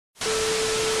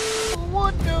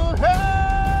what the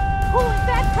hell? Who is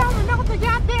that coming off the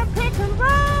goddamn pick and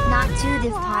roll? Not to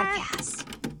this podcast.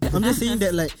 I'm just saying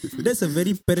that like that's a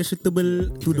very perishable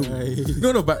tudung.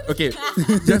 No, but okay.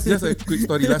 just a quick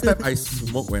story. Last time I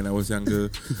smoked when I was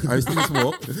younger. I still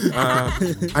smoke.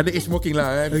 Underage smoking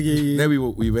lah. Okay. Then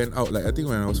we went out like I think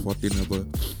when I was 14 apa.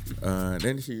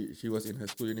 Then she was in her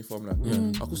school uniform lah.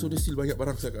 Aku suruh dia steal banyak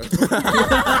barang saya.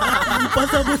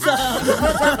 Pasal besar.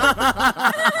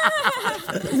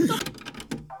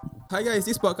 Hi guys,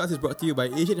 this podcast is brought to you by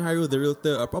Agent Hairul, the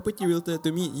realtor, a property realtor to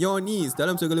meet your needs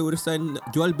dalam segala urusan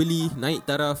jual beli, naik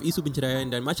taraf, isu penceraian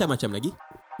dan macam-macam lagi.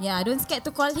 Yeah, don't scared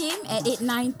to call him at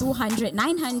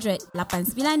 89-200-900,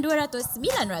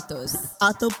 89-200-900.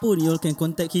 Ataupun you can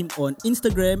contact him on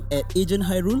Instagram at Agent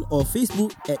Hairul or Facebook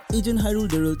at Agent Hairul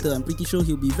the realtor. I'm pretty sure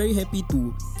he'll be very happy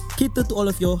to cater to all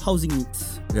of your housing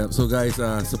needs. Yeah, so guys,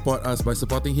 support us by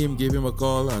supporting him. Give him a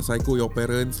call. Psycho your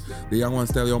parents. The young ones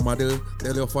tell your mother,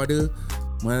 tell your father.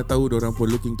 Mana tahu diorang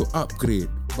pun looking to upgrade.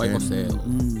 Buy or sell.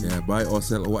 Yeah, buy or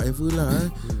sell or whatever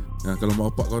lah. Kalau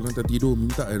mak bapak kau nanti tidur,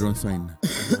 minta diorang sign.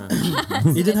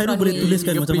 Agent Hairul boleh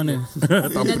tuliskan macam mana.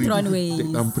 Sinetron ways. Take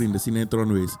thumbprint, the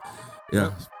Sinetron ways. Yeah.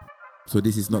 So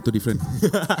this is not too different.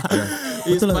 Yeah.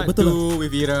 It's Betul lah, part betul 2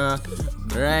 with Iera.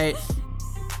 Alright,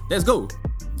 let's go.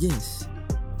 Yes.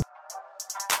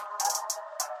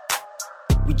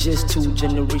 We just two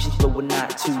generations, but we're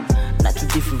not two. Not too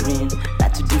different,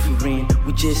 not too different.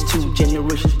 We just two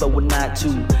generations, but we're not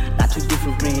two. Not too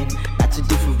different, not too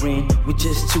different. We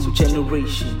just two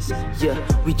generations. Yeah,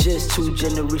 we just two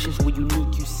generations. We're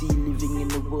unique, you see, living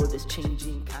in a world that's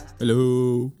changing constantly.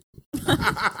 Hello.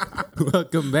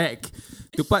 Welcome back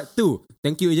to part 2.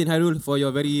 Thank you Agent Hairul for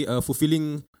your very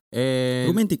fulfilling and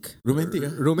Romantic. romantic.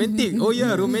 Oh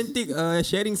yeah, romantic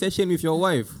sharing session with your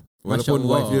wife. Walaupun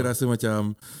wife dia rasa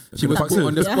macam she was put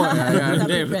on the spot. Yeah,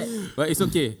 damn. Right. But it's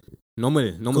okay.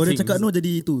 Normal Kau dah things. cakap no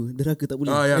jadi itu deraka tak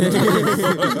boleh. ya.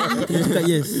 Dia cakap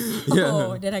yes. Yeah.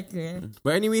 Oh, deraka.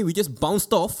 But anyway, we just bounced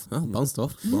off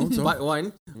part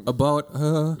 1 about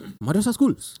madrasah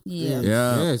schools. Yeah.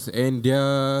 Yes, and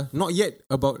they're not yet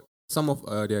about some of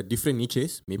their different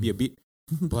niches, maybe a bit,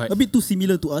 but A bit too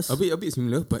similar to us. a bit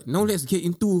similar. But now let's get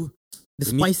into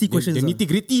The spicy questions the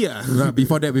nitty-gritty lah.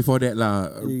 Before that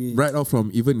lah. Right off from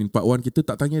even in part 1 kita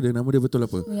tak tanya dia nama dia betul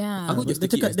apa. Yeah. Aku just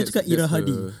Dia cakap Iera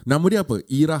Hady. Nama dia apa?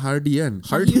 Iera Hardy kan?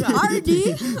 Hardy?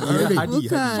 Hady.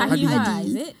 Shahira,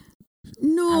 is it?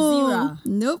 No. Azira.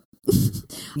 Nope.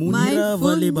 Munira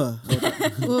Valeba.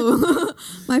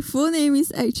 My full name is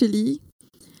actually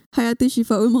Hayatul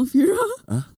Shifaul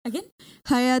Maghfirah. Again?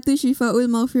 Hayatul Shifaul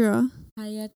Maghfirah.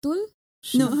 Hayatul?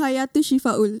 No, Hayatul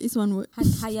Shifaul is one word.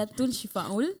 Hayatul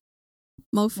Shifaul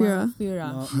Maghfirah.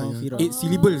 Maghfirah. 8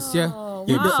 syllables, yeah. Oh,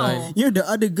 Yeah, that's wow. why. You know the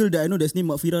other girl that I know that's named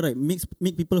Maghfirah, right? Make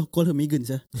people call her Megan,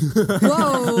 sah.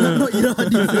 Wow. Not Iera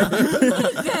Hady.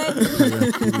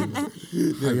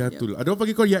 Hayatul. Ada orang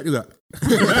panggil kau Yat juga?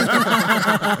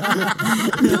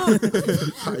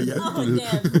 Hayatul.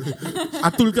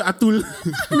 Atul ke Atul?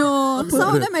 No,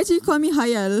 some of them actually call me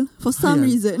Hayal for some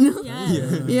reason.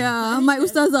 Yeah, my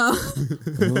ustazah.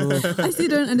 I still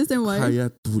don't understand why.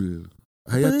 Hayatul.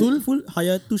 Hayatul? Full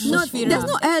Hayatul No, Shifaul. there's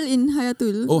no L in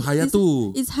Hayatul. Oh,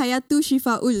 Hayatu. It's Hayatul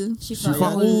Shifaul.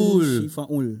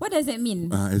 Shifaul. What does that mean?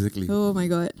 Exactly. Oh my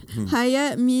god.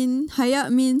 Hayat means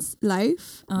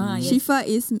life. Yes. Shifa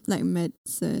is like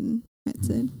medicine.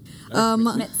 Medicine.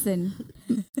 Medicine.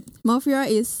 Maghfirah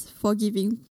is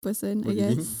forgiving person, I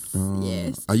guess.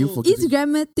 Yes. Are you It's forgiving?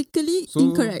 grammatically So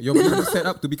incorrect. you're being set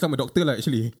up to become a doctor lah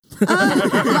actually.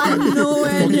 I'm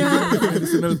nowhere near.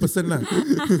 Medicinal person lah.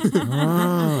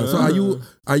 So are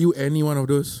you any one of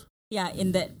those? Yeah,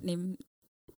 in that name.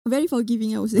 Very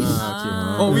forgiving, I would say. Okay.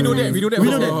 Oh, we know that. We know that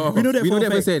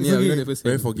person. Yeah, we know that person.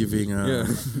 Very forgiving. Yeah.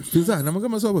 Filzah, nama kau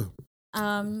maksud apa?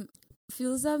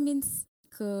 Filza means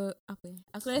apa ya?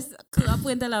 Aku rasa apa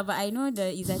entahlah, but I know the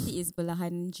Izzati is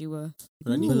belahan jiwa.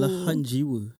 Belahan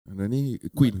jiwa. Rani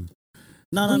Queen.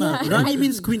 No. Rani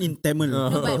means queen in Tamil.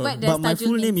 No, but But my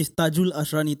full name is Tajul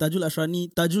Ashrani.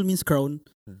 Tajul means crown.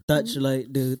 Taj like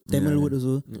the Tamil word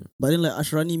also. But then like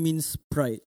Ashrani means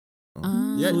pride.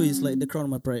 So it's like the crown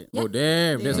of my pride. Oh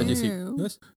damn, that's such a sick.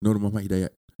 Yes. Nur Muhammad Hidayat.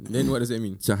 Then what does that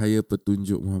mean? Cahaya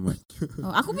petunjuk Muhammad.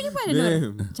 Oh, aku punya pun ada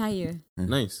Nur. Cahaya.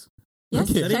 Nice. Yes,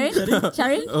 Okay.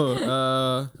 Sharin? Oh,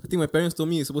 I think my parents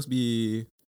told me it's supposed to be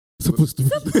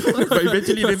But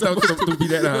eventually they turned out to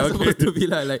be that lah. supposed to be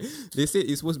like they said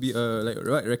it's supposed to be like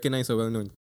recognized or well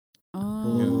known.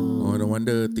 Oh, No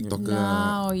wonder TikToker.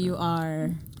 now you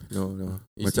are. No.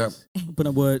 Macam Apa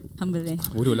nak buat? Humble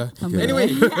bodoh lah.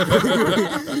 Anyway,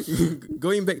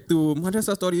 going back to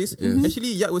madrasah stories,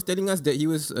 actually Yat was telling us that he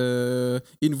was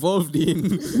involved in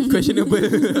questionable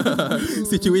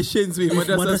situations with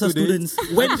madrasah students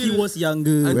when he was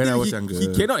younger. When I until was younger. he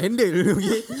cannot handle.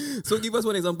 Okay, so give us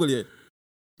one example yet.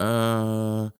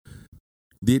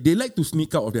 They like to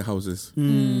sneak out of their houses.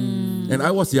 And I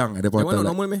was young at that point. That one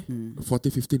not normal meh? 14,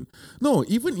 15. No,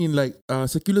 even in like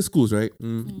secular schools, right?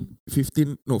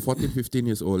 14, 15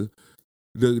 years old.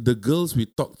 The girls we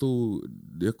talk to,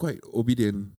 they're quite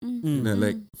obedient.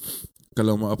 Like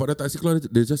kalau mak bapak dah tak asyik keluar,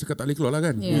 dia just cakap tak boleh keluar lah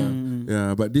kan.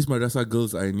 Yeah, but these madrasah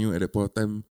girls I knew at that point of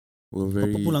time were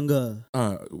very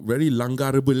very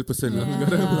langgarable person.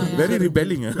 Very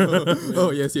rebelling. Oh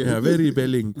yes. Yeah, very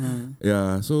rebelling.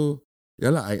 Yeah, so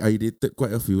I dated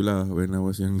quite a few lah when I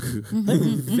was younger. I have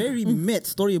a very mad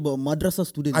story about madrasah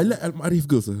students. I like Al-Ma'arif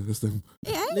girls last time.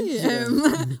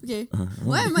 Okay.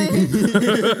 Why am I?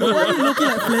 Why are you looking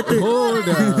like flattered? Hold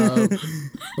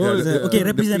up. Okay,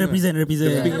 represent.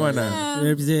 The pink one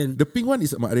Represent. The pink one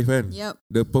is Ma'arif kan? Yep.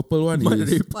 The purple one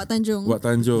is Wak Tanjung. Wak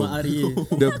Tanjung. Ma'arif.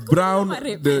 The brown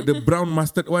the brown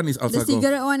mustard one is The Al-Sagof.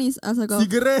 cigarette one is Asagov.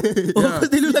 Cigarette. Yeah.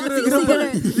 They look like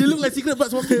cigarette. They look like cigarette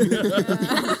butts walking.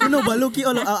 No, but look,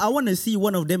 I want to see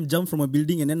one of them jump from a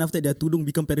building and then after their tudung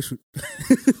become parachute.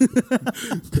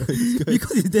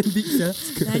 Because it's that big, yeah.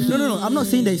 No. I'm not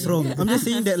saying that it's wrong. I'm just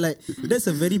saying that like that's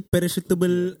a very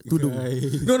parachutable tudung.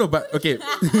 No, but okay.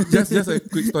 Just a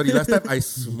quick story. Last time I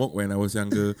smoked when I was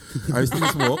younger. I still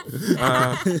smoke.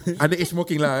 Underage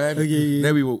smoking lah. Okay.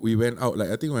 Then we went out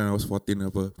like I think when I was 14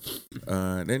 apa.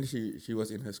 Then she was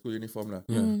in her school uniform lah.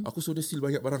 Aku sudah steal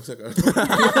banyak barang saya.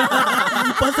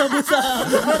 Pasal besar.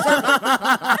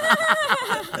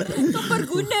 Kau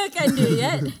pergunakan dia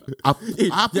ya.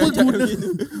 Apa guna?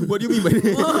 What do you mean by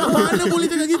that? Mana boleh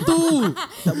cakap gitu?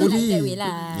 Tak boleh.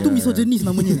 Lah. Itu misogynis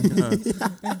namanya.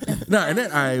 Nah, and then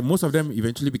most of them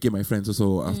eventually became my friends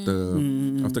also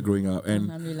after growing up,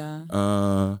 and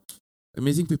Alhamdulillah.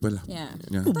 amazing people lah. Yeah.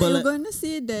 But you're gonna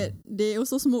say that they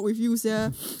also smoke with you,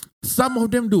 yeah. Some of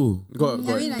them do. Got.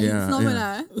 I mean, like, it's normal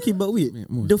lah. Okay, but wait. Yeah,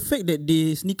 most. The fact that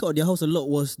they sneak out their house a lot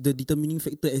was the determining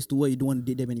factor as to why you don't want to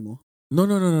date them anymore. No.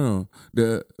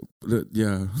 The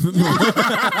yeah.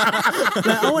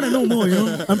 Like, I want to know more, you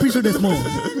know. I'm pretty sure there's more.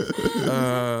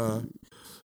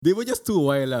 They were just too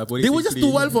wild lah. They were just too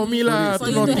wild for me lah. For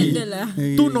Too you to naughty. handle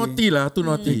lah. Too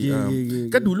naughty. Okay.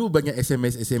 Kan dulu banyak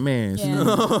SMS. Yeah.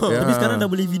 Yeah. Tapi sekarang dah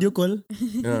boleh video call.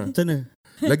 Yeah. Macam mana?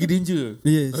 Lagi danger.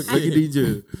 Yes. Lagi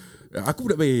danger. Aku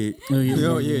budak baik.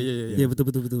 Yeah, betul.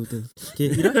 Okay,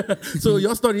 Iera? So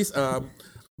your stories,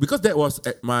 because that was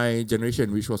at my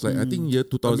generation, which was like I think year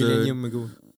 2000, millennium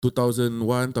ago.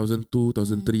 2001, 2002,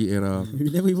 2003 era. You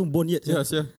never even born yet. Yeah.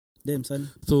 Damn, son.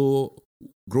 So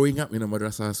growing up in a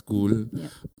madrasah school,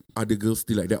 are the girls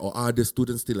still like that, or are the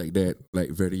students still like that?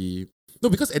 Like very. No,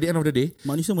 because at the end of the day,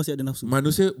 Manusia masih ada nafsu.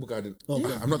 manusia bukan ada.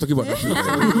 I'm not talking about nafsu.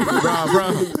 Bro.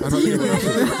 I'm not talking about nafsu.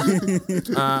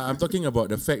 I'm talking about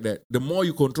the fact that the more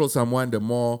you control someone, the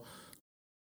more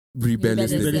rebellious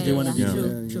they want to be.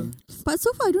 True. But so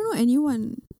far, I don't know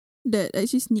anyone that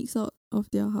actually sneaks out of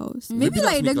their house. Maybe Maybe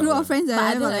like not the sneak group out of friends that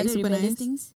I have are like super rebellious nice.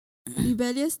 things.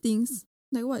 Rebellious things.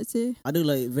 Like what, say? Ada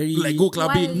like very like go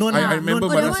clubbing. Wild. I remember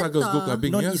that madrasah one girls go tak.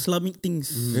 clubbing. Yeah. non-Islamic things.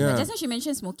 Yeah. Just now she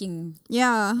mentioned smoking.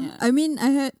 Yeah. Yeah. I mean,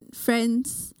 I had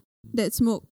friends that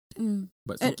smoke.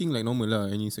 But smoking like normal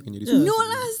lah. Any secondary Yeah. school. No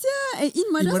lah, sia.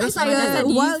 In madrasah, it's madrasah, like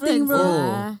a wild thing, bro.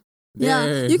 Oh.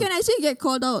 Yeah. You can actually get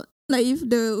called out. Like if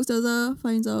the ustazah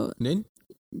finds out, Then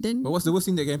then but what's the worst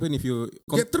thing that can happen if you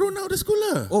Get thrown out of the school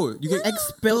lah. Oh, you get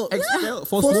Expelled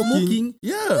for for smoking. smoking.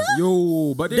 Yeah.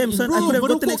 Yo, but then Damn, son, bro, I could have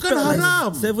gotten merokok kan expelled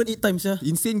haram. like 7-8 times, yeah.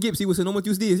 in St. Gabe's it was a normal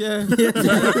Tuesdays, yeah.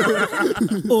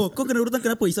 Oh, kau kena urutan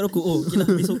kenapa? Isap rokok. Oh, okay lah,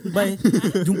 besok. Bye.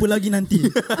 Jumpa lagi nanti.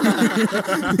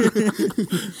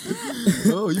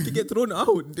 Oh, you can get thrown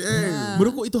out. Damn.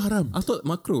 Merokok itu haram. I thought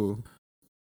makro.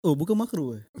 Oh, bukan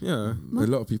makro. Yeah. A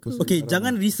lot of people. say Okay, haram.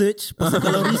 jangan research. Pasal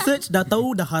kalau research dah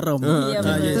tahu dah haram. Ya,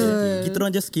 betul. Yes. Kita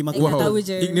orang just schema. Wow. tahu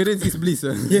je. Ignorance is bliss.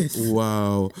 Yes.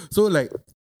 Wow. So like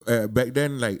back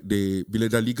then like they bila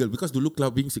dah legal, because dulu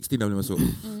clubbing 16 dah boleh masuk.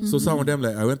 So some of them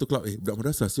like I went to club, budak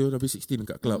madrasah siapa tapi 16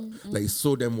 dekat club. Like it's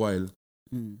so damn wild.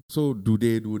 So do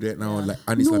they do that now like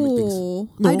un-Islamic things?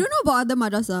 No. I don't know about other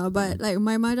madrasah, but like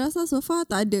my madrasah so far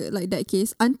tak ada like that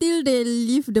case until they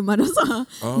leave the madrasah.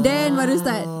 Then baru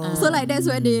start. So like that's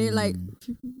where they like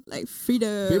like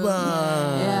freedom.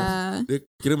 Bebas. Yeah. Dia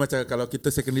kira macam kalau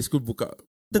kita secondary school buka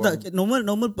Tak, normal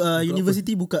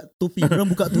university buka topi, orang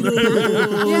buka tudung.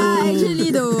 Yeah,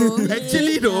 actually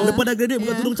though. Lepas dah graduate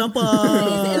buka tudung campak.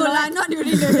 No lah, not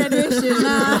during the graduation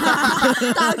lah.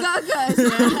 Tak agak-agak.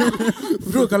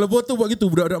 Bro, kalau botol buat gitu,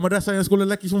 budak-budak madrasah yang sekolah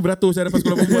lelaki semua beratur saya dapat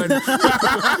sekolah perempuan.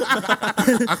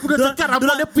 Aku dah cakap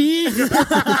rambut dia pink.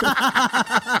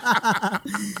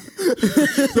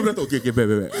 So beratur, okay,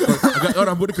 baik. Agak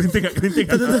rambut dia kerinting.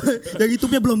 Yang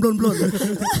itu punya blonde.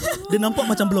 Dia nampak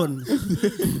macam blonde.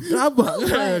 Rabak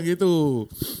kan gitu.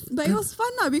 But it was fun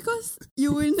lah because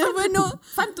you will never know.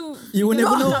 Fun to You will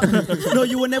never know. No,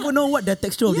 you will never know what the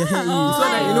texture of your hair is. So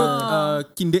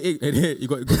like Kinder egg like that, you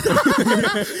got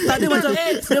Tak,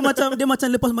 dia macam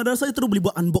lepas madrasah dia terus boleh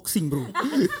buat unboxing, bro.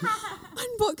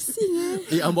 Unboxing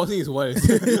unboxing is wild.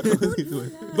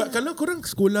 But kalau korang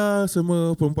sekolah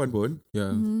semua perempuan pun,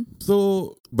 Yeah.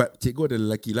 so but cikgu ada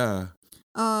lelaki lah.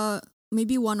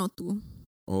 Maybe 1 or 2.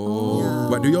 Oh, Yeah.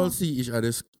 but do you all see each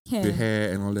other's hair. the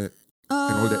hair and all that?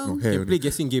 And all that, no hair. You play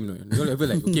guessing game, no? You don't ever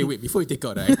like, okay, wait, before you take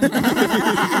out, right?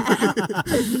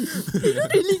 You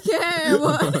don't really care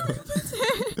what.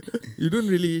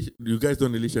 You guys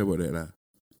don't really share about that lah.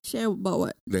 Share about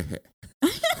what? The hair.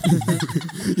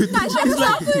 Tak share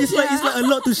apa-apa. It's like a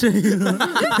lot to share.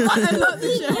 A lot to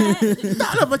share.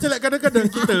 Tak lah, macam like kadang-kadang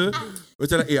kita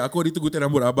macam like, aku hari tu gunting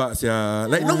rambut rabak sia.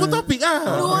 Like normal topic ah.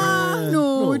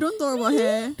 No, we don't talk about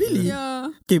hair. Really? Yeah.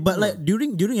 Okay, but like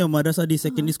during your madrasah days,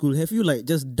 secondary school, have you like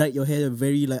just dyed your hair a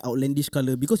very like outlandish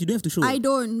color because you don't have to show? I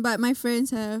don't, but my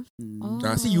friends have.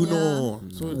 See, you know.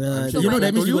 So, I'm sure you know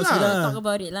that means you lah. talk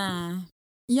about it lah.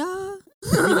 Yeah.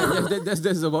 I mean, like,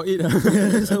 that's about it.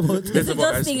 That's It's a about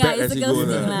girls as thing bad lah. It's as a it girls go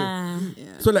thing lah. lah.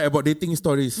 So like about dating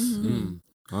stories.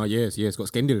 Ah, yes,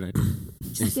 got scandal, right?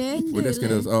 Scandal. With the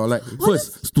scandals. Or like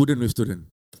first student with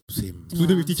student. Same.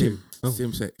 Student with teacher.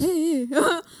 Same sex. Hey.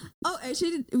 Oh,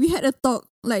 actually, we had a talk.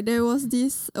 Like there was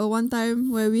this one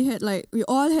time where we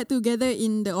all had to gather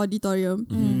in the auditorium,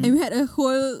 and we had a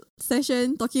whole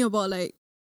session talking about like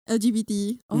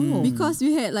LGBT. Because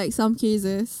we had like some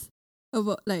cases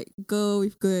about like girl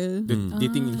with girl.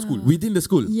 Dating in school. Within the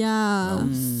school. Yeah.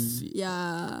 Shit.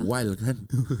 Yeah. Wild kan.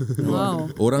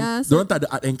 Wow. Orang Yeah, so- tak ada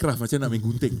art and craft macam nak main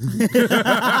gunting.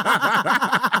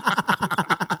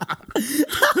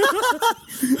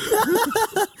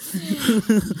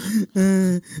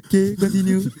 Okay,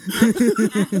 continue.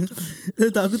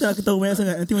 Aku tak tahu banyak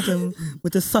sangat. Nanti macam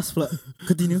sus pula.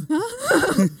 Continue.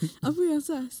 Apa yang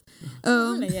sas?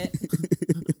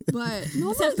 But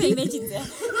normal Siapa imagine ya?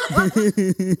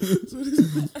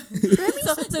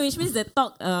 So which means the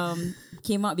talk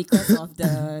came out because of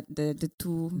the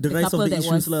rise of couple the that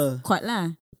issues was lah. caught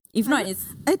lah. If not, it's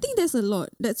I think there's a lot.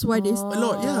 That's why they. A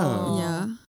lot, yeah. Yeah.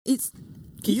 It's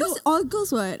Okay, you because all girls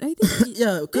what? I think.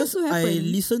 Yeah, because That's what I happened.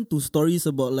 listen to stories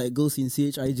about like girls in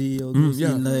CHIJ or girls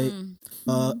yeah. in like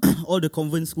all the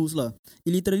convent schools lah.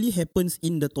 It literally happens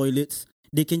in the toilets.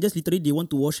 They can just literally they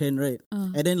want to wash hand, right?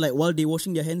 And then like while they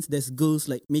washing their hands, there's girls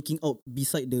like making out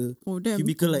beside the Oh damn.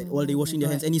 cubicle like while they washing their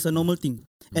hands, and it's a normal thing.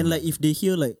 And like if they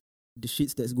hear like the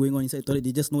shits that's going on inside the toilet,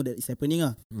 they just know that it's happening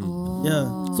ah. Yeah.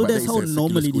 So But that's that how is a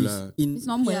normal it secular is school it's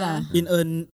normal lah.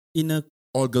 in a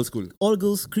All girls school. all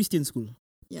girls Christian school.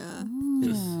 Yeah.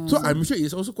 So I'm sure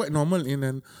it's also quite normal in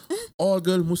an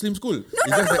all-girl Muslim school.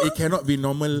 It's just that it cannot be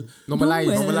normalized.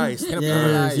 Normalized. Cannot be Yes,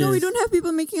 normalized. No, we don't have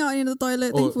people making out in the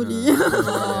toilet, thankfully.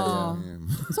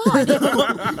 So how they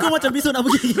Kau macam besok nak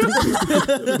pergi gitu.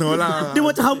 No lah. Dia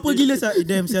macam hampa gila sah.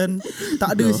 Damn sian.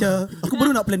 Tak ada sia. Aku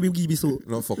baru nak plan pergi besok.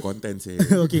 Not for content say.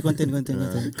 Okay, content.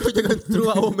 Kau jangan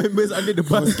throw our members under the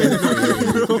bus.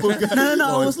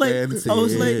 No. I was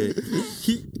like,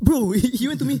 he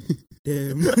went to me.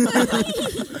 Damn.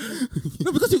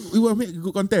 No, because you will make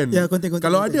good content. Yeah, content.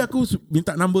 Kalau ada aku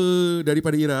minta number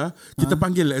daripada Iera, kita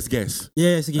panggil as guest.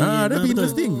 Yes, okay. That'd be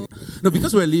interesting. No,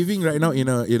 because we're living right now in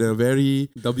a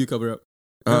very W cover up.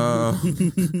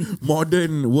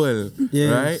 modern world, Yes.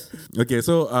 right? Okay,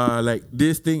 so like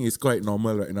this thing is quite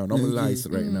normal right now, normalized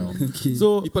right now. Okay.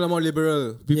 So People are more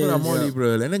liberal. people Yes, are more yeah.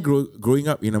 liberal, and then growing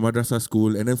up in a madrasah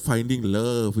school, and then finding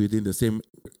love within the same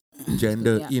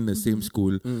gender Yeah. in the same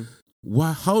school.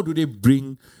 How do they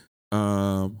bring?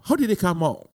 How did they come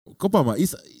out? Kau faham tak?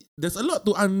 There's a lot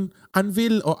to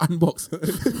unveil or unbox.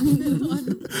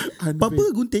 Apa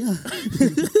gunting ah?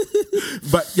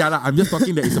 But yeah lah, I'm just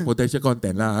talking that it's a potential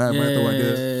content lah. Mana tahu ada.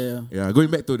 Yeah. Yeah, going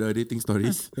back to the dating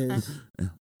stories.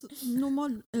 No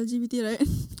more LGBT, right?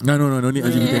 No need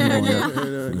LGBT anymore.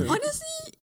 Yeah. Honestly,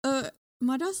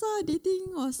 madrasah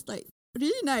dating was like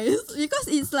really nice because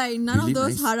it's like none Really of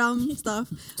those nice? haram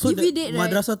stuff. So if we that date, right?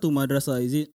 madrasah to madrasah,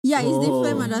 is it? Yeah, it's Oh.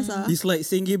 different madrasah. It's like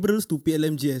St. Gabriel's to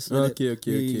PLMGS. like that.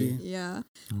 Okay. Yeah.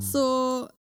 So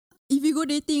if you go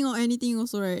dating or anything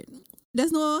also, right?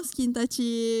 There's no skin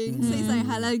touching. So it's like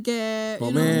halal gap.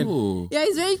 Oh, you know? man. Oh. Yeah,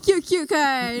 it's very cute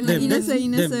kind. Like Damn,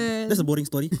 innocent. That's a boring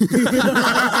story.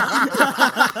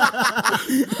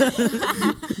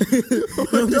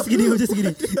 I'm just kidding.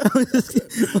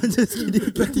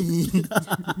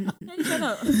 Shut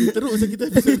up. Teruk macam kita.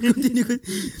 Continue.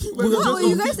 What were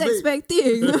you guys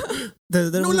expecting?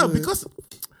 No lah, because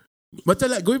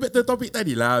macam like going back to the topic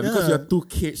tadi lah, because you are too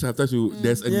caged. Sometimes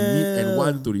there's a need and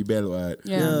want to rebel. What?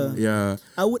 Yeah.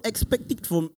 I would expect it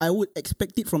from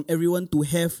everyone to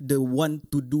have the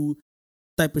want to do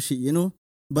type of shit, you know.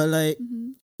 But like,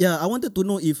 I wanted to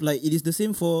know if like it is the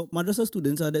same for madrasah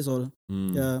students. That's all.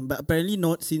 Yeah, but apparently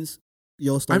not, since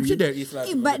your story. I'm sure there is lah.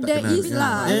 But there is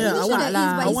lah. Yeah,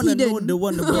 I want to know the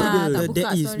one about Yeah, there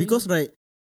tak buka is, story. because right,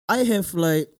 I have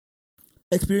like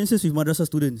experiences with madrasah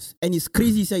students, and it's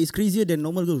crazy. It's crazier than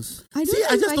normal girls. See,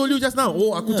 I just told you just now.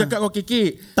 Oh, aku cakap kau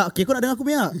kekek. Tak, okay, kau nak dengar aku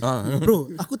punya?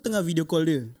 Bro, Aku tengah video call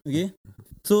dia, okay?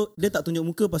 So dia tak tunjuk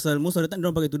muka pasal most of the time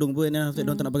diorang pakai tudung pun, and then after that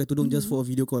diorang tak nak pakai tudung just for a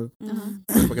video call.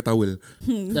 pakai towel.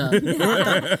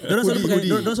 Diorang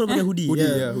selalu pakai hoodie.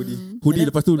 Hoodie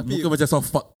lepas tu muka macam soft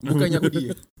fuck. Bukannya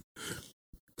hoodie.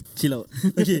 Chill out.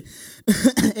 Okay.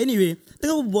 Anyway,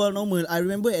 tengah berbual normal. I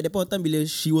remember at that point of time bila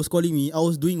she was calling me, I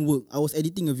was doing work. I was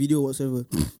editing a video whatsoever.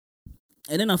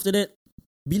 And then after that,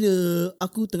 bila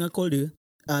aku tengah call dia,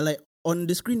 like on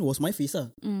the screen was my face lah.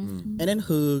 And then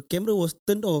her camera was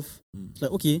turned off. It's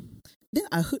like, okay. Then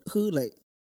I heard her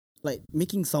like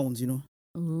making sounds, you know.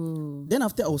 Then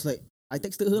after I was like, I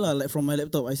texted her lah, like from my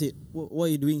laptop. I said, what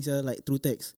are you doing, sir? Like through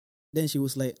text. Then she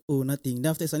was like, oh, nothing.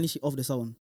 Then after suddenly she off the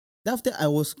sound. Then after I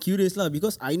was curious lah,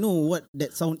 because I know what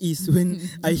that sound is when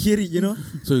I hear it, you know.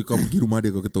 So kau pergi rumah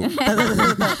dia, kau ketuk.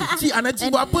 Cik, anak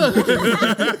cik buat apa?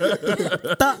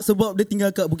 Tak, sebab dia tinggal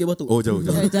kat Bukit Batok. Oh, jauh.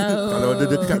 Kalau dia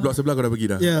dekat blok sebelah, kau dah pergi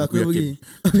dah. Ya, aku dah pergi.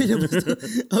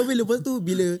 Habis lepas tu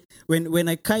bila when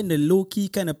I kind of low key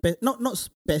kind of not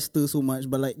pester so much,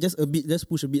 but like just a bit, just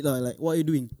push a bit lah. Like, what are you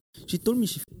doing? She told me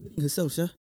she filming herself,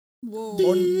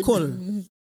 on call.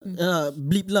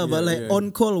 Bleep lah, but like on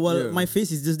call while my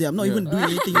face is just there. I'm not even doing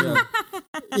anything.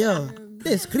 Yeah,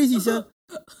 that's crazy, sir.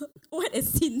 What a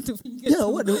scene to figure. Yeah,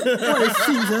 what a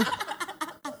scene, sir.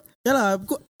 Ya lah,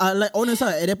 aku like honest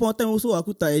lah, at that point of time also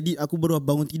aku tak edit, aku baru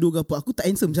bangun tidur ke apa, aku tak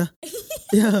handsome sah.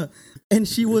 Yeah, and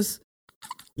she was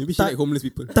maybe she like homeless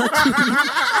people.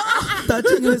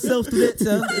 touching herself to that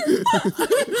sah.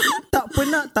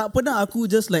 Tak pernah aku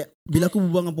just like bila aku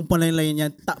berbual dengan perempuan lain-lain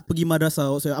yang tak pergi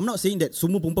madrasah. So, I'm not saying that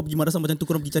semua perempuan pergi madrasah macam tu,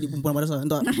 korang pergi cari perempuan madrasah.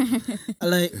 Tak.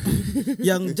 Like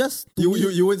yang just You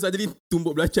won't suddenly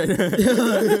tumbuk belacan.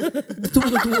 Itu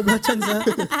bukan tumbuk belacan sah.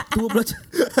 Tumbuk belacan.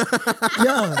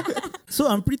 Yeah. So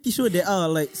I'm pretty sure there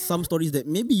are like some stories that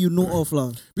maybe you know of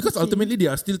lah. Because ultimately they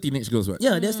are still teenage girls, right?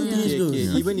 Yeah, they're still teenage girls.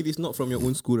 Okay. Even if it's not from your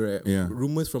own school, right? Yeah.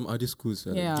 Rumors from other schools.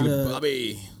 Yeah. Gila,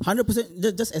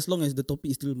 100% just as long as the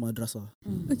topic is still madrasah.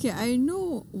 Okay, I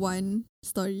know one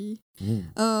story.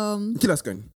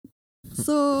 Jelaskan.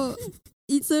 So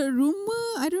it's a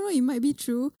rumor. I don't know. It might be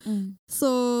true.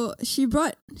 So she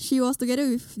was together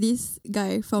with this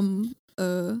guy from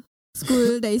a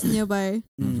school that is nearby.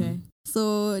 Okay.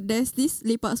 So there's this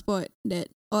lepak spot that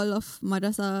all of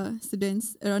madrasah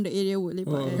students around the area would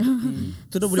lepak at.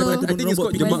 Tu dah boleh pakai I tudung think it's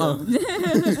robot called jemaah.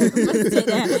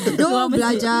 No,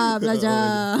 belajar.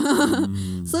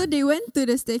 So they went to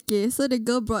the staircase. So the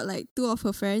girl brought like two of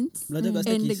her friends Belajar kat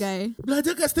and the staircase. guy.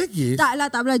 Belajar kat staircase?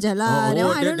 Tak belajar lah. That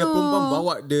one I don't the perempuan know.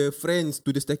 bawa the friends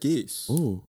to the staircase.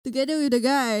 Oh. Together with the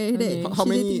guy. Okay. That How she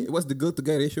many? dating. What's the girl to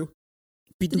guy ratio?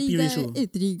 P2P ratio.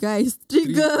 Three guys.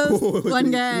 Three girls. One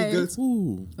guy. Three girls.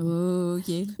 Ooh. Oh,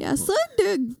 okay. Yeah, so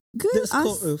the girl That's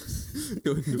called asked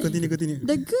Continue.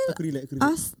 the girl Aku relax.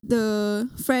 asked the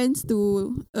friends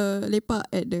to lepak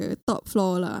at the top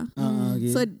floor lah. Okay.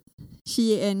 So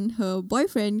she and her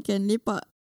boyfriend can lepak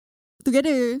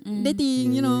together,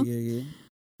 dating, you know. Okay.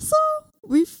 So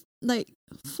with like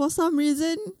for some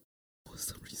reason,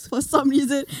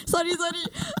 sorry.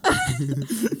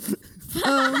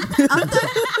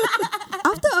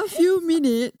 After a few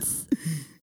minutes,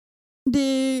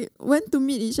 they went to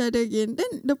meet each other again.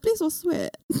 Then the place was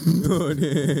wet.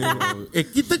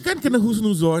 Kita kan kena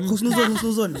husnuzon.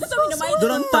 Husnuzon.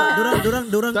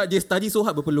 Dorang Tak, dia study so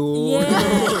hard berpeluh.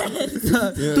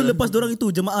 tu lepas dorang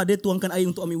itu jemaah dia tuangkan air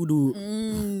untuk ambil wudu.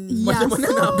 Macam mana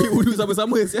nak ambil wudu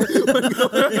sama-sama?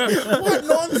 What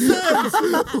nonsense.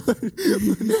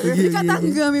 Dekat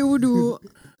tangga ambil wudu.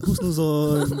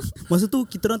 Husnuzon. Masa tu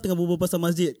kita orang tengah berbual pasal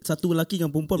masjid. Satu lelaki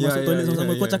dengan perempuan masuk toilet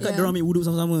sama-sama. Kau cakap dia orang ambil wuduk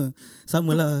sama-sama.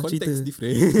 Sama lah cerita. Context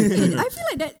different. I feel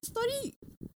like that story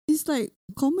is like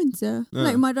common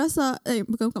like madrasah,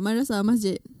 bukan madrasah,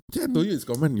 masjid. Yeah, I told you it's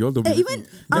common. You all don't believe Even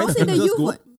me. I was in the youth.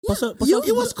 Pasal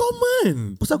It was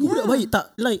common. Pasal aku budak baik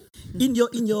tak, like in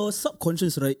your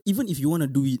subconscious, right, even if you want to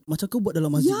do it, macam kau buat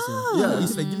dalam masjid. Yeah,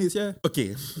 it's like gila sia.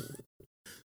 Okay.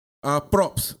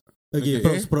 Props. Okay,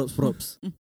 props.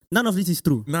 None of this is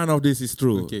true. None of this is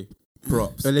true. Okay.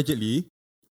 Props. Allegedly.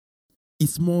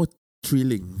 It's more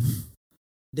thrilling.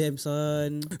 Damn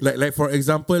son. Like for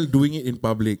example, doing it in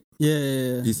public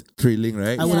Yeah. is thrilling,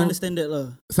 right? I would understand that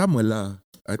lah. Sama lah.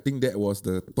 I think that was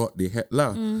the thought they had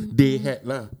lah. They had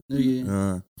lah. Okay.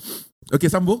 Okay,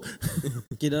 sambung.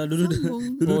 Okay, dah dulu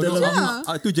Oh, dalam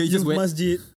tu je just wet.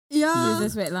 masjid. Yeah.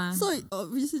 Just wet lah. So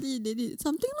obviously they did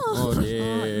something lah. Oh,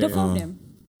 yeah. The four of them.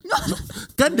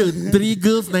 Kan the 3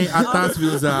 girls naik atas,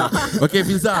 Filza. Okay,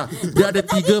 Filza, dia ada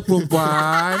 3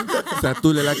 perempuan, 1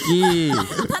 lelaki.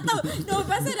 Tak tahu. No,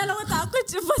 pasal dalam otak aku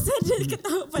pasal dia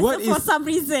ketawa pasal What for is some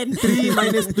reason. 3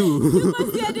 minus 2.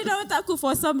 Masih ada dalam otak aku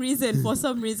for some reason.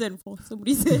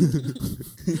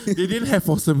 They didn't have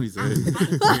for some reason.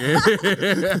 Okay.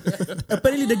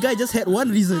 Apparently the guy just had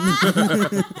one reason.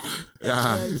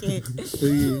 Yeah. Okay.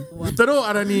 Teruk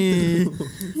ada ni.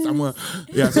 Sama.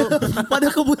 Yeah, so Pada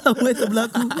kau pun sama sebelah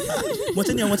aku.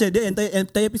 Macam ni, macam dia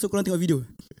entire episode korang tengok video.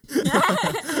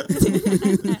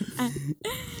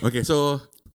 okay, so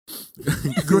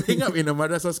growing up in a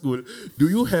madrasah school, do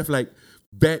you have like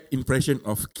bad impression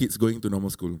of kids going to normal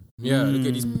school? Yeah, look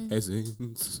at these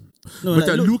peasants. No,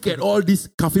 Macam like, look at all these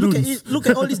kafiruns. look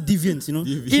at all these deviants, you know.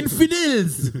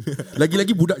 Infidels.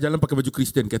 Lagi-lagi budak jalan pakai baju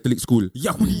Kristian, Catholic school.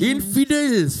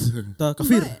 Infidels. Tak,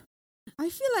 kafir. But I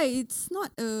feel like it's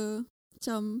not a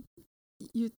macam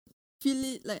you feel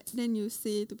it like then you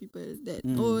say to people that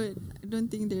I don't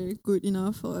think they're good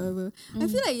enough or whatever. I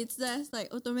feel like it's just like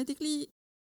automatically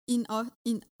in all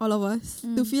of us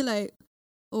to feel like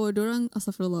dorang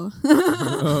astaghfirullah.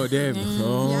 Oh, damn.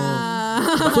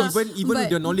 Yeah. But even with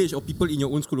the knowledge of people in your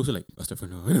own school also like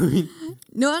astaghfirullah. You know what I mean?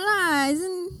 No lah,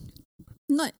 isn't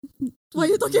not. What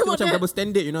are you talking about? Macam double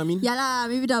standard, you know what I mean? Yeah lah,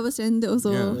 maybe double standard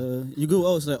also. Yeah. You go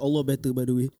out, it's like Allah better, by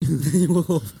the way.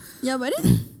 Yeah, but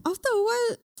then after a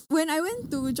while, when I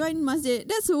went to join masjid,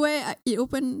 that's where it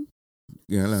opened.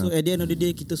 Yalah. So at the end of the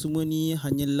day, kita semua ni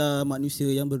hanyalah manusia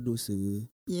yang berdosa.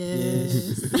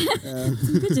 Yes.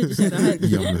 Kau jadi syarahan.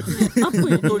 Apa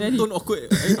yang dia Tone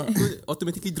awkward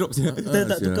automatically drops.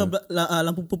 Kita tak tukar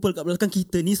lampu purple kat belakang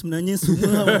kita ni sebenarnya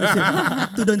semua manusia.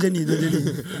 Tu don't jadi.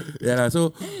 Yalah,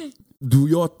 so do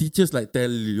your teachers like tell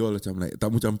you all macam like tak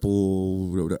mau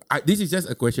campur budak-budak? This is just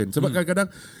a question. Sebab kadang-kadang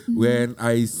when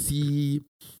I see,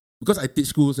 because I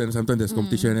teach schools and sometimes there's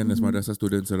competition and there's madrasah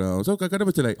students around, so kadang-kadang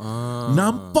macam like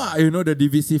nampak, you know, the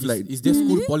divisive like is there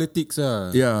school politics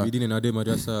Yeah. within another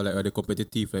madrasah, like ada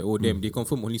competitive, like damn, they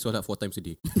confirm only solat 4 times a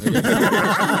day.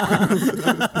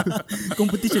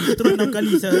 Competition kita orang 6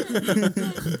 kali sah.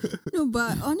 No,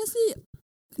 but honestly,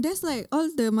 there's like all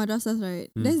the madrasahs, right?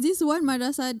 There's this one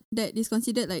madrasah that is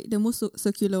considered like the most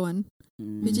circular one,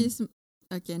 which is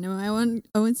okay. Never mind.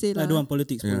 I won't say I lah. don't want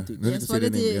politics. Yeah. Politics. No need Yes, to say the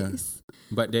name, yeah. politics.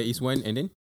 But there is one, and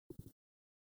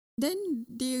Then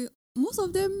most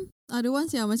of them are the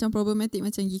ones yang macam problematic,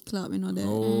 macam G Club and all that.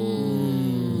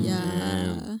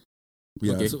 Yeah.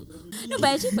 Yeah, Okay. so No,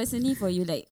 but actually personally for you,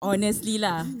 like honestly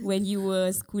lah, when you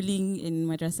were schooling in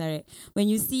madrasah, right,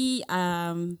 when you see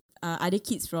other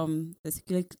kids from the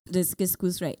secular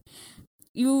schools, right,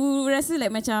 you rasa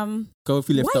like macam kau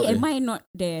feel left why out. am I not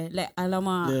there? Like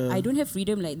alamak, Yeah. I don't have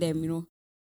freedom like them, you know.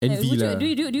 Envy Like, lah. do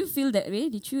you feel that way?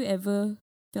 Did you ever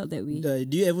felt that way?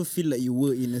 Do you ever feel like you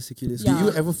were in a secular do school? you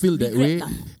ever feel that way? Regret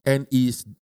tak? And is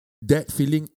that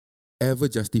feeling ever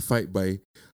justified by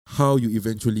how you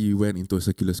eventually went into a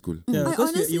secular school? Yeah, I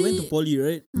because you went to honestly- poly,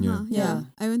 right? Yeah. Yeah,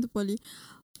 I went to poly.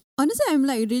 Honestly, I'm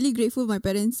like really grateful my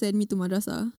parents sent me to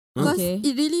madrasah. Because Okay.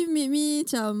 it really made me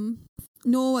macam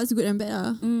know what's good and bad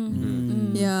lah.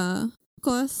 Yeah.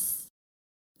 Because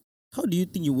How do you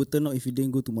think you would turn out if you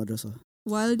didn't go to madrasah?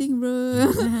 wilding,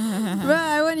 bro. Bro,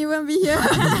 I won't even be here.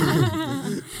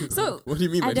 So What do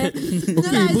you mean by ada that? No,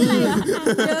 lah, it's like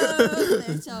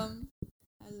macam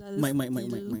halal Mic.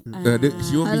 skill.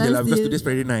 She won't be here lah because today's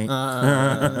Friday night.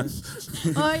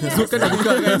 Oh yes. So kan dah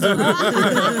buka kan. So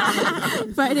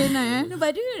Friday night. no,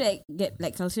 but do you like get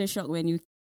like culture shock when you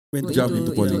Went go Jump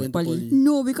into poly.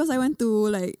 No, because I went to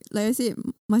like I said,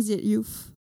 masjid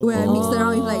youth, where I mixed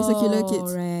around with like secular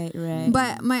kids. Right.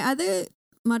 But my other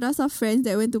madrasah friends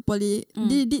that went to poly,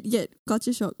 they did get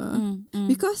culture shock.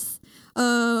 Because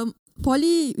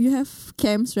poly you have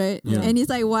camps, right? Yeah. And it's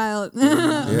like wild.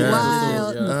 Yeah.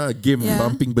 Wild. Game Yeah.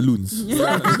 bumping balloons.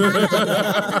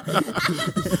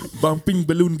 Bumping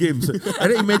balloon games. I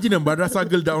don't imagine a madrasah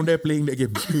girl down there playing that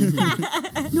game.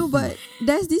 No, but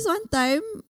there's this one time,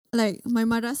 like my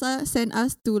madrasah sent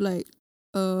us to like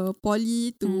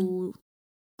poly to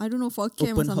I don't know, for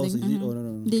camp Open or house, something. is it? Oh,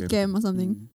 no. Day Okay. camp or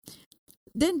something.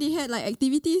 Then they had like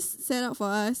activities set up for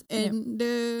us, and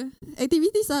the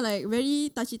activities are like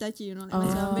very touchy, you know, like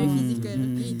macam very physical. You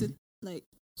need to like.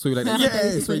 So you're like,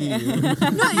 yes, really.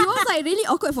 No, it was like really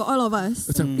awkward for all of us.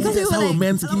 Macam, Because we that's were how a like,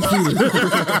 man's skin feel.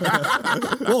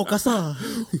 Oh, kasar.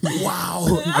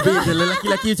 Wow. Habis the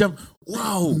lelaki-lelaki macam,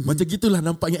 wow, macam gitulah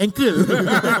nampaknya ankle.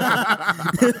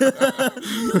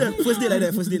 First date like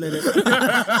that.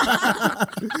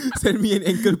 Send me an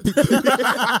ankle pic.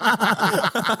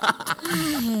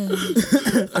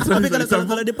 Tapi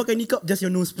kalau dia pakai niqab, just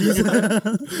your nose please.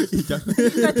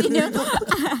 Continue.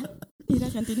 Ira,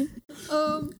 continue.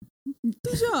 tu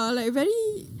je lah, like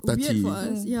very Touchy. weird for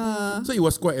us. Yeah. So it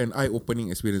was quite an eye-opening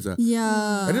experience.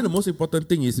 Yeah. And then the most important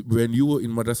thing is when you were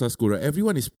in madrasah school, right,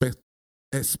 everyone is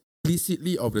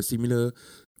explicitly of the similar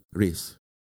race.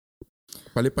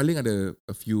 Paling-paling ada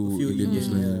a few Indian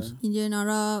Muslims. Indian,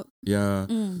 Arab,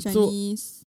 Yeah.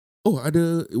 Chinese.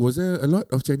 Was there a lot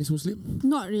of Chinese Muslim?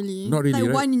 Not really. Not really, Like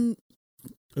right? one in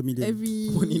A million.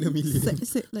 every One in a million.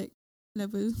 like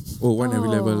level. Oh, one every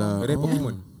level lah. Ada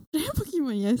Pokemon.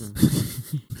 Pokemon, yes.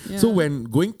 Yeah. So when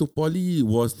going to poly,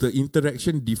 was the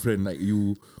interaction different? Like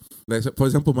you, like for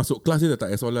example, masuk kelas dia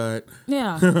tak payah solat.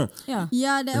 Yeah. Yeah.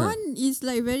 Yeah, that Yeah. one is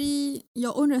like very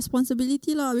your own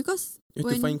responsibility lah, because You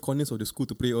have to find corners of the school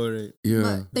to play all, right? Yeah.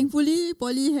 but thankfully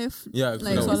poly have Yeah,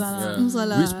 like now it's- solat lah. yeah.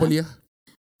 Salah. Which poly ah?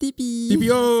 TP. TP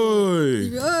oi.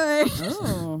 TP, oi.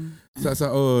 Oh. Sa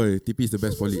oi. TP is the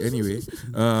best poly. Anyway,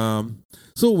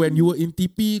 so when you were in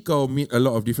TP, kau meet a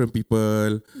lot of different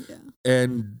people, Yeah.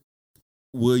 and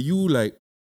were you like,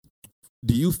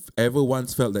 do you ever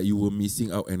once felt that you were missing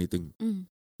out anything?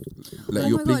 Like Oh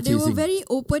you're my god, playing they were chasing. very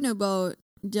open about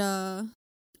their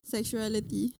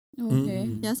sexuality. Okay.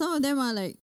 Yeah, some of them are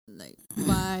like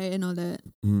bi and all that.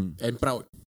 Mm. And proud.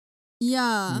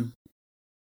 Yeah.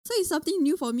 So it's something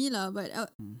new for me lah, but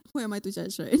who am I to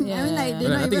judge, right? Yeah. I mean, like, they Like,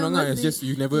 not nothing even wrong lah. It's want just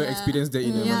you never Yeah. experienced that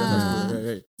in a Yeah. madrasah school.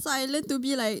 Right. So I learned to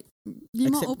be like be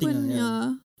more Accepting open. lah, yeah.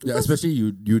 Yeah, especially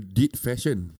you did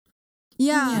fashion.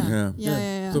 Yeah. Yeah.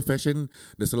 Yeah. So fashion,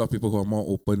 there's a lot of people who are more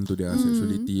open to their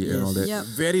sexuality and all that. Yep.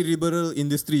 Very liberal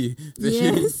industry.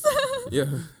 Fashion. Yes.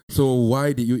 Yeah. So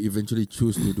why did you eventually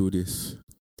choose to do this?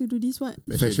 To do this what?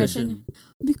 Fashion.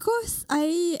 Because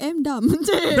I am dumb.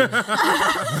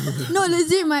 No,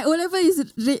 legit, my O level is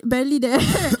barely there.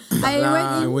 I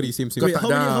went in. What is same. Wait, tak how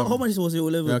down. much was your O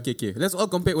level? Okay. Let's all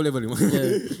compare O level.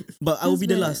 Yeah. But I will be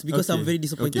the That's last because I'm Okay. very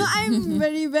disappointed. No, I'm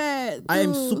very bad. I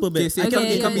am too. super bad. Okay, say, I can't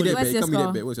Okay, can't be that what's bad. your Can't be that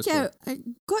score? bad. What's your Okay, score? I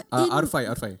got in.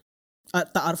 R5.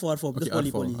 tak R4 because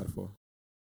Okay, poly. R4.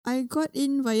 I got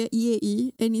in via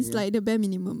EAE, and it's Yeah. like the bare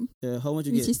minimum, Yeah, how much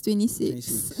you which get? is 26.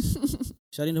 26.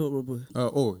 Sharin dapat berapa?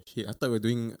 Oh shit! I thought we were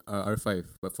doing R5,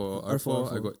 but for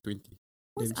R4 I R4. got 20.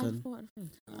 What's Damn, son.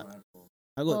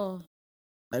 R4?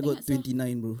 I got 29,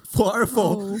 bro. For R4.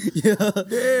 Oh. Yeah.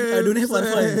 I don't have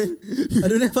R5. I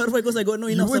don't have R5 because I got no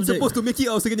You enough weren't subject. supposed to make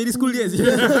it out of secondary school yet.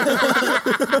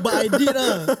 But I did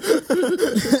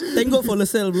Thank God for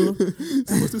LaSalle, bro.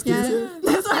 Yeah,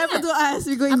 that's what happened to us.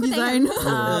 We go in design.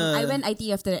 I went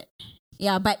IT after that.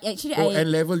 Yeah, but actually Oh,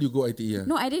 and level you go ITE yeah?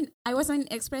 no, I didn't. I was on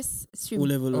express stream. O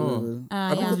level. Oh.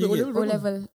 Yeah. kau get?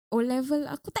 O level.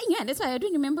 Aku tak ingat. That's why I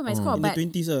don't remember my score. In the But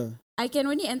 20s I can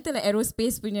only enter like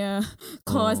aerospace punya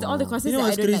course. All the courses You know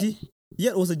that I what's don't crazy?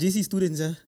 Yet was a JC student,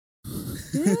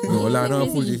 No lah, no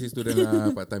Crazy. full JC student lah,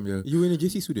 part time je. You in a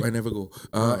JC student? I never go.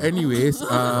 Anyways,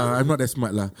 I'm not that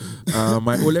smart lah.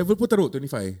 My O level pun teruk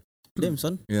 25. Damn,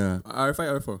 son. Yeah.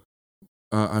 R5, R4.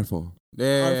 R4. R4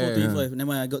 There. 25. Never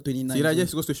mind, I got 29. Sira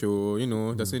just goes to show,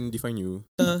 doesn't define you.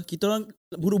 Kita orang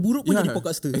buruk-buruk pun Yeah. jadi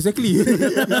podcaster. Exactly.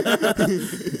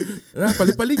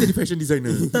 Paling-paling jadi fashion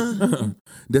designer.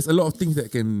 There's a lot of things that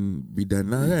can be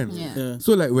done lah kan. Yeah. Yeah.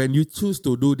 So like when you choose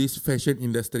to do this fashion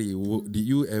industry, did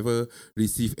you ever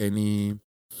receive any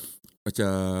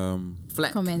macam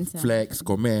Comments. flags,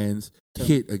 comments,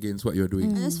 hate against what you're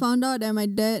doing? I just found out that my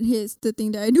dad hates the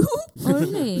thing that I do. Oh,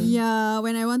 really? Yeah,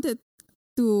 when I wanted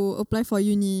to apply for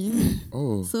uni,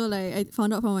 Oh. so like I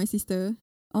found out from my sister.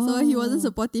 So he wasn't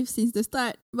supportive since the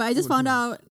start, but I just found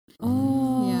out.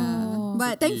 Oh. Yeah,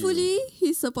 but thankfully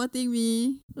he's supporting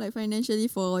me like financially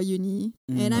for uni,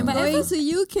 and I'm But at going first- to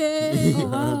UK. Oh,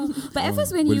 wow. But at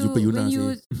first when Boleh you jumpa Yuna when you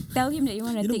sih. tell him that you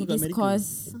want to You know take bukan this medical. course,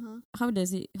 how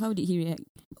did he react?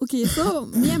 Okay, so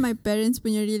me and my parents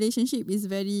punya relationship is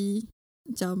very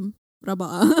macam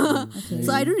rabak. Okay. So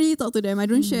I don't really talk to them. I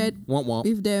don't share Womp womp.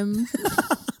 with them.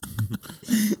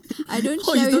 I don't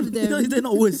Oh, share is with them. that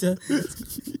not worse? Yeah?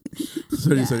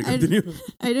 Sorry, continue.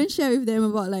 I don't share with them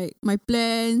about like my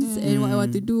plans and what I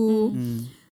want to do.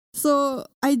 So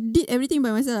I did everything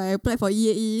by myself. I applied for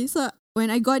EAE. So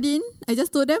when I got in, I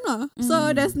just told them lah.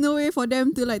 So there's no way for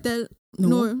them to like tell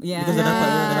no. Yeah. Because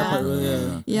dah dapat.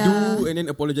 Yeah. Do and then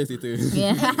apologize later.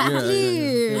 Yeah.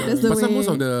 Exactly. That's the Pasal way.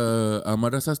 most of the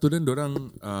madrasah student,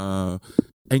 dorang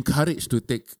encouraged to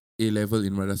take A-level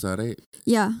in madrasah, right?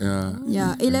 Yeah.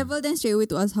 Yeah. A-level then straight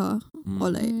away to Azhar. Or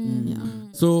like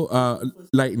yeah. So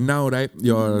like now, right,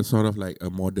 you're sort of like a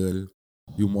model.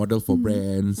 You model for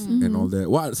brands and all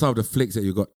that. What are some of the flakes that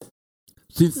you got?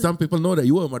 Since some people know that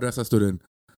you were a madrasah student,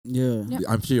 Yeah.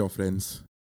 I'm sure your friends,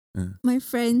 My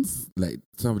friends, like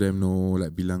some of them know,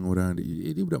 like bilang orang,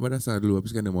 dia budak madrasah dulu,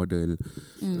 habis kan dia model.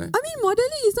 Like, I mean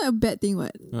modeling is not a bad thing,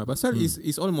 what? Pasal is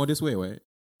all modest wear, right?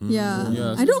 Yeah.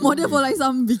 Yeah, I don't model for like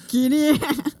some bikini.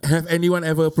 have anyone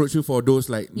ever approached you for those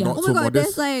like Yeah. not Oh so my god, modest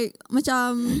there's like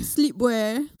macam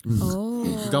sleepwear. Oh.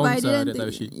 Gowns But I that didn't type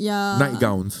of think- shit. Yeah. night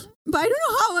gowns? But I don't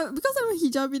know how because I'm a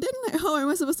hijabi. Then like how am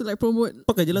I supposed to like promote?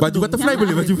 Pakai je lah Baju tudung. butterfly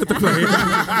boleh, baju butterfly.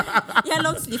 Yang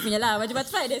long sleeve punya lah. Baju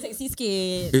butterfly dia seksi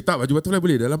sikit. Tak, baju butterfly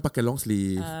boleh, dalam pakai long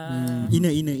sleeve.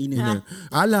 Inner.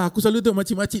 Alah, aku selalu tengok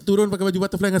makcik-makcik turun pakai baju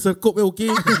butterfly dengan serkup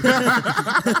okay.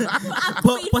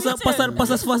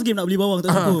 Pasal fast game nak beli bawang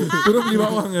tak cukup. Turun beli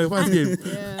bawang ke fast game.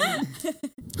 Yeah.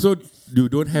 So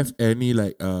you don't have any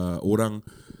like orang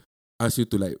ask you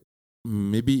to like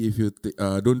maybe if you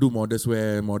don't do modest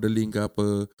wear, modeling ke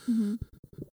apa,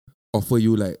 offer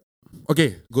you like,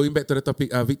 okay, going back to the topic,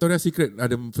 Victoria's Secret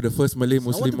ada for the first Malay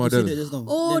Muslim model.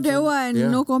 Oh, that one. Yeah.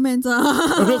 No comments.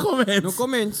 No comments. No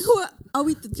comments. Who are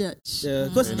we to judge? Yeah,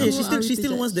 because she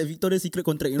still wants that Victoria's Secret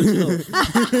contract, you know.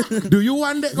 Do you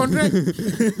want that contract?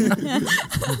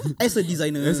 As a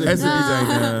designer. As a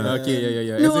designer. Okay,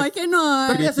 yeah. No, I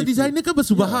cannot. Tapi as a designer kan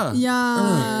bersubaha.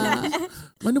 Yeah.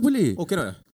 Mana boleh? Oh, cannot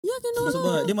lah. Yeah, cannot.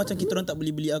 Sebab dia macam kita orang tak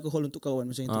beli alkohol untuk kawan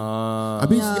macam itu.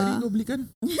 Habis Yeah. sekali kau belikan?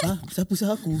 Siapa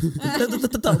aku?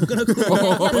 Tak bukan aku.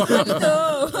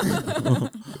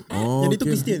 Oh, Yang itu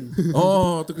Kristian.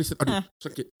 Oh, tu Kristian. Aduh,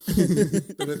 sakit.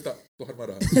 Terletak. Tuhan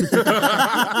marah.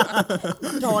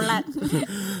 Dolat.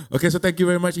 Okay, so thank you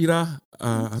very much, Iera.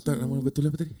 Atau nama betul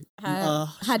apa tadi?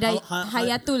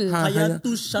 Hayatul.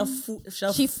 Hayatu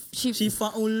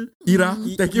Shifaul. Iera,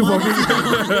 thank you for being here.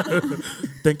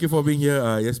 Thank you for being here.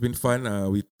 It's been fun.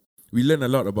 We learn a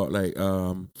lot about like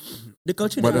the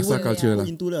culture Madrasah that we culture were lah.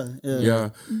 into lah. Yeah.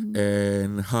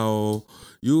 And how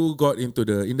you got into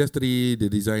the industry, the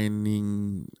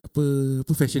designing apa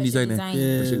fashion design.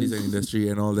 Yeah. Fashion design industry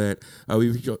and all that.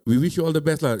 We wish you all the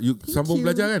best lah. You sambung you.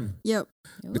 belajar kan? Yep.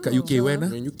 Dekat UK when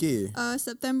In UK.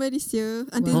 September this year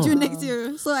until June next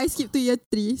year. So I skipped to year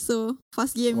 3. So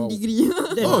fast game degree.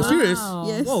 Oh, serious?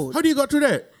 Yes. Wow. How do you got through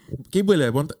that? Cable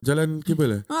jalan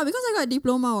cable Because I got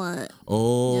diploma what.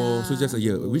 Oh, Yeah. so just a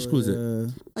year. Which school is it?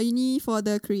 A uni for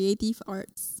the creative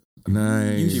arts.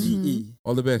 Nice. UCE.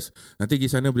 All the best. Nanti pergi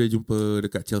sana boleh jumpa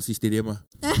dekat Chelsea Stadium lah.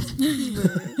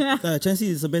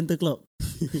 Chelsea is a banter club.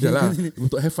 Yalah,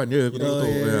 untuk have fun je.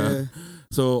 Yeah.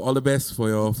 So all the best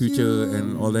for your future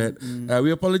and all that.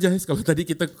 We apologize kalau tadi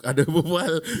kita ada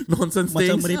berbual nonsense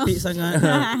Macam things. merepek sangat.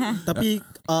 Tapi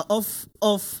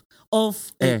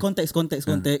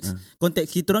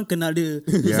konteks kita orang kenal dia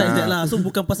besides that lah. So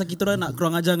bukan pasal kita orang nak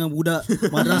kurang ajar dengan budak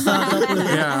madrasah ke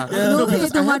apa. No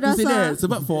because hate to I have to say madrasah. that.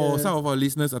 Sebab for some of our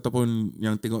listeners ataupun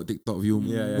yang tengok TikTok view,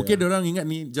 mungkin diorang ingat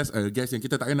ni just a guest yang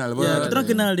kita tak kenal. Kita orang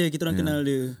kenal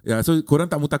dia. Ya, so korang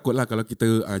tak mau takut lah kalau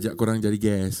kita ajak korang jadi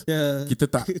guest. Kita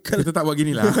tak buat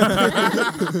gini lah.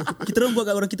 Kita orang buat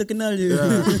kat orang kita kenal je.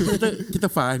 Kita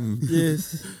fun.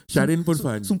 Yes. Syarin pun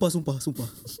fun. Sumpah.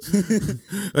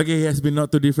 Okay, it has been not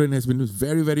too different. It has been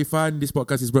very, very fun. This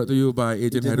podcast is brought to you by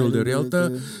Agent Hairul, the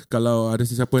Realtor. Kalau ada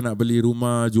sesiapa nak beli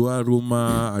rumah, jual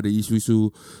rumah, ada isu-isu,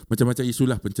 macam-macam isu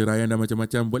lah, penceraian dan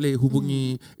macam-macam, boleh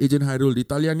hubungi Agent Hairul di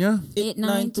taliannya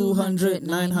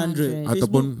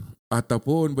 89200900.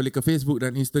 Ataupun boleh ke Facebook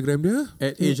dan Instagram dia.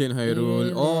 Agent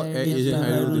Hairul or Agent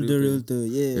Hairul the Realtor.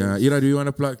 Yeah, Iera, do you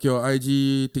want to plug your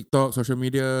IG, TikTok, social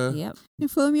media? Yep. You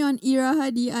follow me on Iera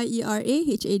Hady, IERA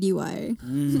HADY.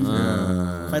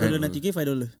 $5 nanti ke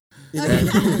 $5.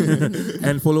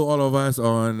 And follow all of us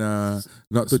on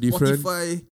Not Too Different.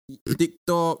 Spotify,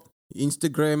 TikTok,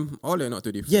 Instagram, all are not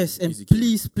too different. Yes, and Easy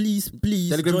please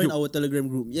Telegram join group. our Telegram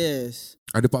group. Yes.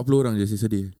 Ada 40 orang je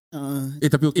sedih.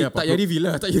 Tapi okey tak payah reveal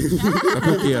lah. Tak payah. Tapi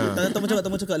okey lah. Tak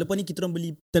mau cakap. Lepas ni kita orang beli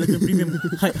Telegram premium.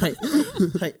 Hai.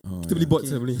 Kita beli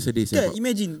bots lah boleh. Sedih Kan, saya.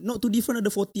 imagine not too different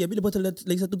ada 40. Habis lepas tu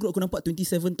lagi satu group aku nampak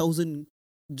 27,000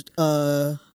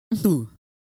 tu.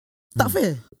 Tak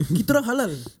fair. Kita orang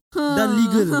halal dan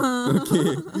legal.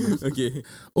 Okay.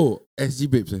 Oh, SG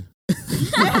Babes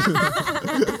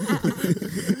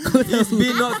It's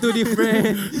been not too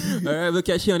different. Alright, we'll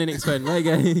catch you on the next one. Bye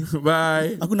guys.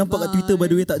 Bye. Aku nampak kat Twitter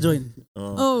by the way tak join.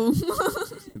 Oh.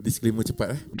 Disclaimer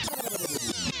cepat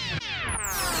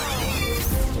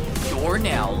You're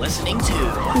now listening to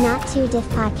Not Too Diff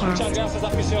Podcast. Graças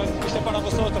à missão, isto é para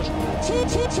vocês.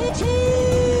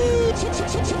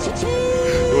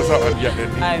 What's up, I'm Yak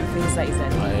I'm Faiza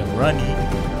Izan. I am Rani.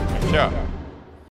 Yeah.